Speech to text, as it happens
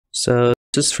So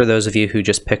this is for those of you who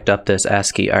just picked up this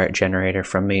ASCII art generator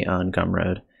from me on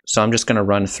Gumroad. So I'm just going to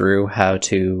run through how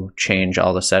to change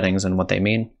all the settings and what they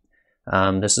mean.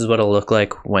 This is what it'll look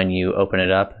like when you open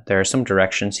it up. There are some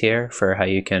directions here for how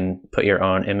you can put your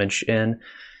own image in.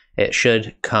 It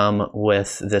should come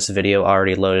with this video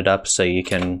already loaded up so you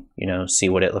can, see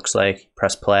what it looks like.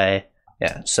 Press play.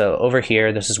 Yeah, so over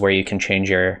here, this is where you can change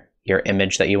your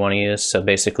image that you want to use. So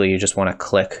basically you just want to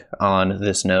click on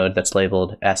this node that's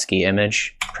labeled ASCII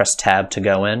image, press tab to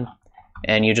go in,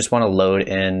 and you just want to load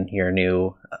in your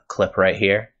new clip right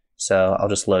here. So I'll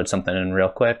just load something in real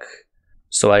quick.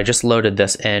 So I just loaded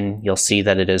this in. You'll see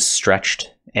that it is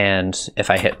stretched, and if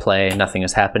I hit play, nothing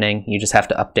is happening. You just have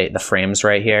to update the frames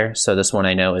right here. So this one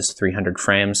I know is 300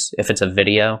 frames. If it's a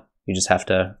video, you just have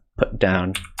to put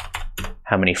down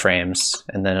how many frames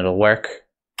and then it'll work.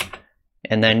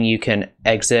 And then you can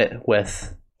exit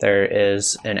with, there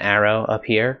is an arrow up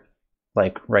here,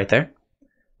 like right there.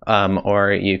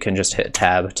 Or you can just hit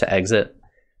tab to exit.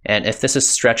 And if this is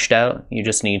stretched out, you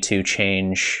just need to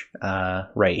change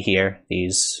right here,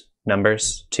 these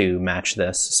numbers to match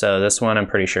this. So this one I'm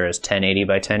pretty sure is 1080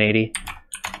 by 1080.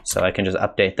 So I can just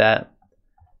update that.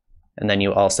 And then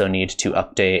you also need to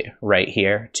update right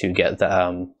here to get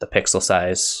the pixel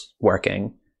size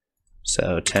working.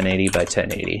 So 1080 by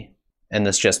 1080. And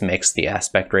this just makes the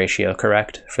aspect ratio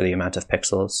correct for the amount of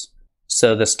pixels.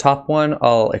 So this top one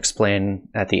I'll explain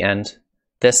at the end.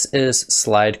 This is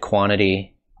slide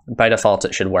quantity. By default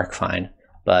it should work fine,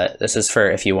 but this is for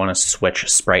if you want to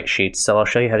switch sprite sheets. So I'll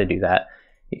show you how to do that.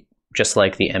 Just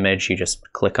like the image, you just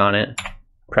click on it,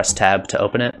 press tab to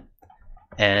open it.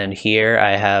 And here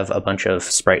I have a bunch of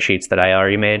sprite sheets that I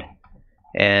already made.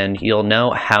 And you'll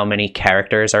know how many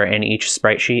characters are in each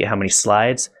sprite sheet, how many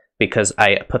slides, because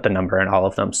I put the number in all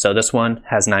of them. So this one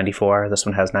has 94, this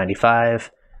one has 95,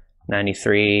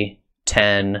 93,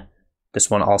 10,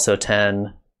 this one also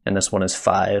 10, and this one is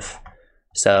 5.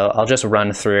 So I'll just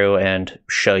run through and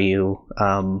show you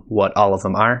what all of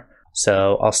them are.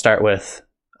 So I'll start with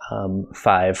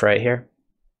 5 right here.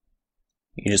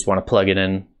 You just want to plug it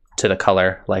in to the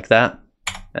color like that,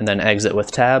 and then exit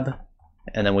with tab.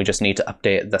 And then we just need to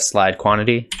update the slide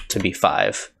quantity to be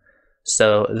 5.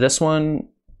 So this one,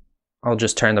 I'll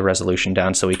just turn the resolution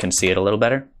down so we can see it a little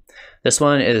better. This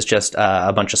one is just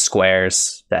a bunch of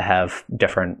squares that have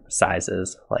different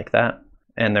sizes like that.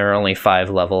 And there are only 5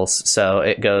 levels. So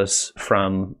it goes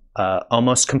from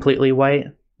almost completely white,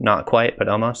 not quite, but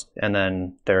almost. And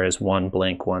then there is one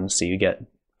blank one, so you get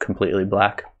completely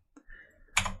black.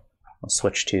 I'll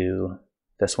switch to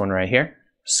this one right here,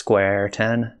 square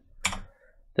 10.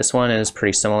 This one is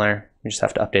pretty similar. You just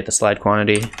have to update the slide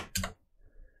quantity.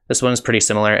 This one is pretty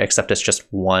similar, except it's just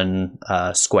one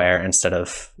square instead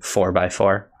of 4 by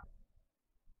 4.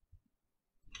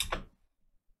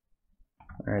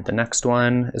 All right, the next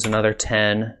one is another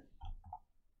 10.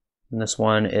 And this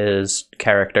one is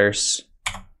characters,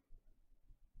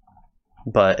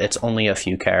 but it's only a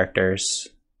few characters.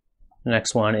 The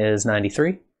next one is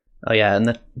 93. Oh yeah,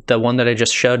 and the one that I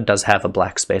just showed does have a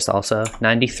black space also.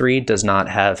 93 does not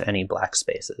have any black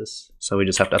spaces. So we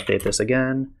just have to update this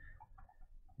again.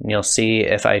 And you'll see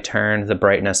if I turn the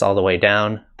brightness all the way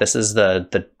down, this is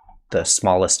the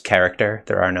smallest character.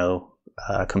 There are no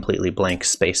completely blank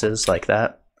spaces like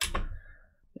that.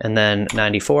 And then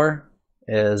 94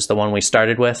 is the one we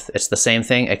started with. It's the same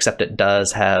thing, except it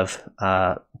does have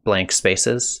blank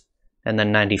spaces. And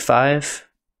then 95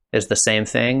 is the same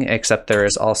thing, except there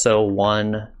is also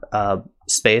one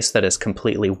space that is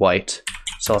completely white.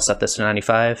 So I'll set this to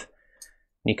 95.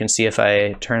 You can see if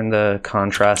I turn the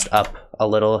contrast up a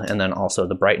little and then also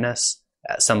the brightness,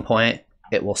 at some point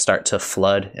it will start to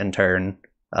flood and turn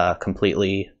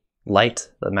completely light,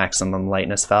 the maximum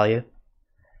lightness value.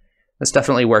 This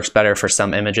definitely works better for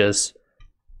some images,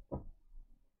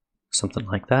 something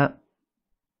like that.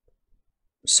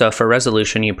 So for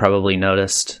resolution, you probably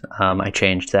noticed I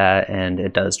changed that, and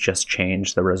it does just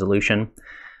change the resolution.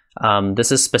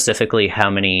 This is specifically how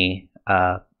many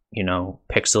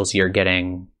pixels you're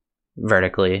getting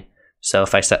vertically. So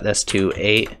if I set this to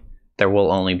 8, there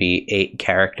will only be 8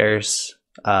 characters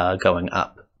going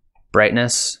up.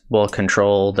 Brightness will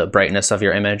control the brightness of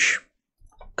your image.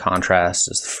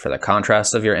 Contrast is for the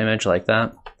contrast of your image, like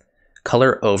that.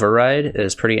 Color override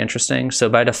is pretty interesting. So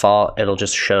by default, it'll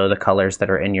just show the colors that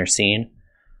are in your scene.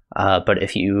 But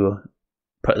if you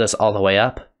put this all the way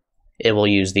up, it will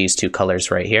use these 2 colors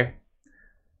right here.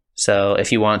 So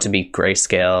if you want it to be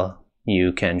grayscale,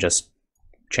 you can just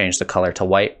change the color to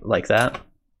white like that.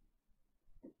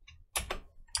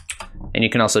 And you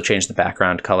can also change the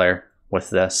background color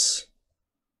with this.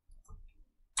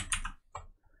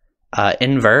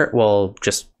 Invert will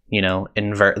just, you know,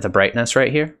 invert the brightness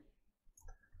right here.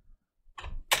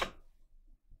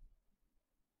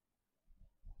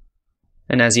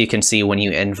 And as you can see, when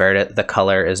you invert it, the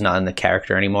color is not in the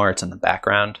character anymore, it's in the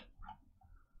background.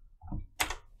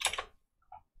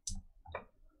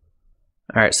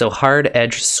 All right, so hard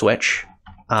edge switch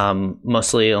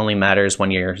mostly only matters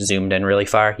when you're zoomed in really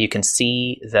far. You can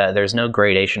see that there's no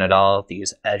gradation at all.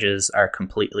 These edges are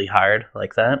completely hard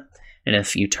like that. And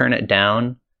if you turn it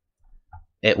down,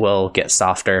 it will get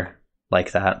softer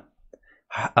like that.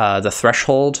 The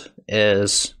threshold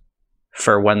is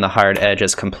for when the hard edge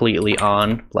is completely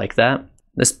on like that.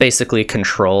 This basically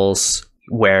controls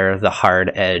where the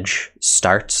hard edge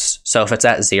starts. So if it's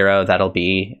at 0, that'll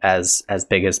be as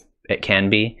big as it can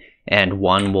be, and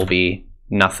 1 will be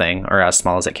nothing or as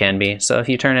small as it can be. So if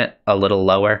you turn it a little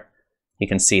lower, you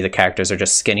can see the characters are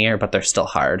just skinnier, but they're still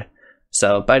hard.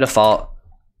 So by default,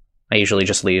 I usually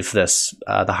just leave this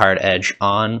the hard edge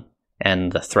on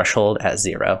and the threshold at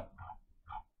 0.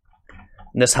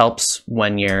 This helps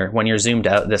when you're zoomed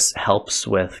out. This helps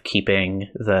with keeping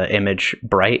the image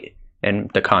bright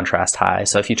and the contrast high.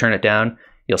 So if you turn it down,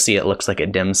 you'll see it looks like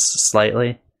it dims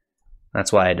slightly.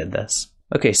 That's why I did this.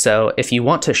 Okay, so if you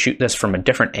want to shoot this from a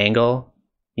different angle,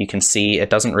 you can see it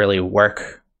doesn't really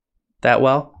work that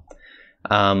well.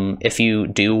 If you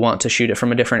do want to shoot it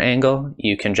from a different angle,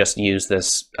 you can just use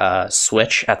this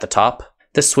switch at the top.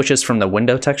 This switches from the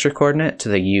window texture coordinate to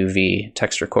the UV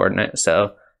texture coordinate.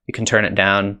 So you can turn it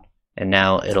down and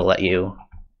now it'll let you,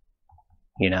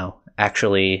 you know,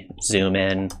 actually zoom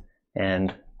in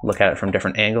and look at it from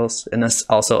different angles. And this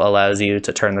also allows you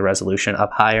to turn the resolution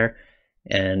up higher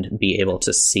and be able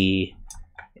to see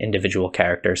individual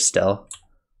characters still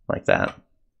like that.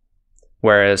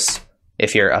 Whereas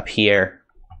if you're up here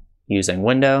using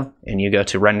window and you go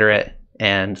to render it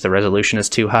and the resolution is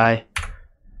too high,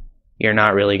 you're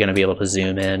not really going to be able to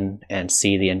zoom in and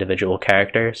see the individual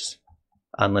characters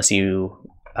unless you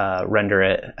render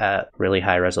it at really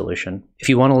high resolution. If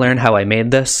you want to learn how I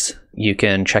made this, you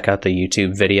can check out the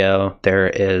YouTube video. There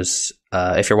is,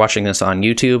 if you're watching this on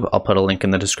YouTube, I'll put a link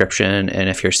in the description. And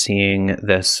if you're seeing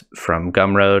this from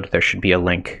Gumroad, there should be a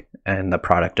link in the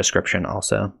product description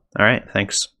also. All right,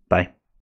 thanks. Bye.